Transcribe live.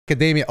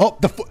Academia. Oh,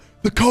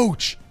 the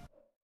coach.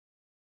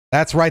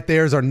 That's right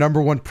there is our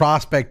 #1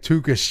 prospect,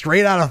 Tuka,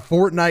 straight out of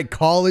Fortnite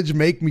college.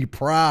 Make me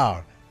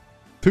proud.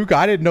 Tuka,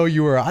 I didn't know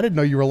you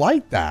were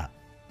like that.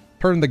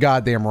 Turn the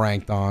goddamn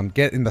ranked on.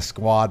 Get in the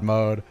squad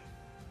mode.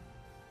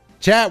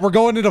 Chat, we're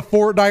going into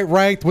Fortnite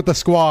ranked with the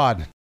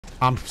squad.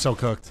 I'm so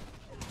cooked.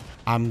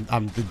 I'm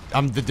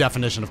the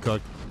definition of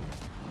cooked.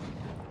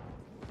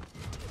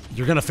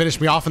 You're gonna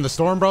finish me off in the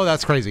storm, bro?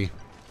 That's crazy.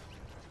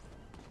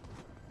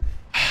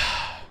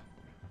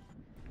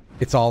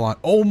 It's all on.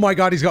 Oh my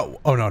god, he's got...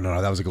 Oh, no,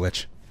 that was a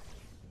glitch.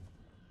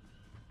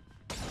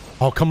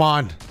 Oh, come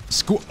on.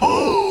 School...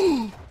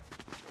 Oh!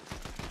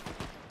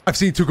 I've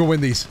seen Tuka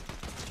win these.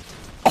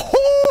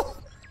 Oh!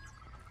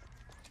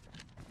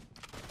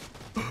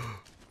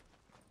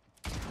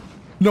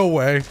 No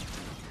way.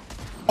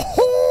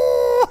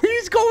 Oh!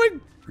 He's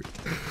going...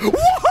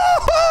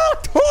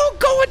 Whoa!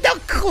 Tuka with the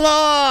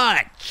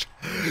clutch!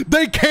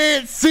 They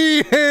can't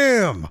see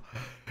him!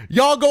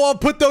 Y'all go and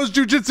put those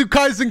Jujutsu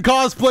Kaisen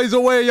cosplays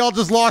away. Y'all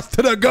just lost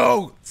to the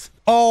GOAT.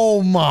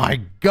 Oh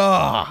my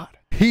god.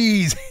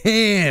 He's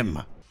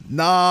him.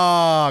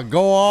 Nah,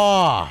 go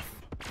off.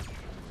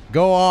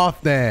 Go off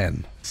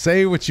then.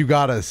 Say what you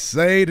gotta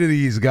say to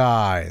these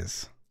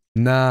guys.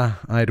 Nah,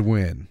 I'd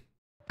win.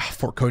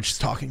 Fort Coach is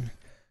talking.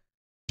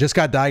 Just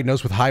got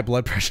diagnosed with high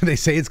blood pressure. They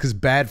say it's because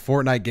bad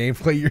Fortnite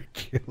gameplay. You're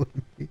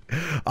killing me.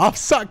 I'm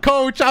sorry,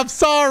 Coach. I'm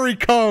sorry,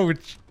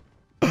 Coach.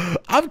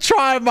 I'm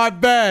trying my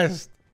best.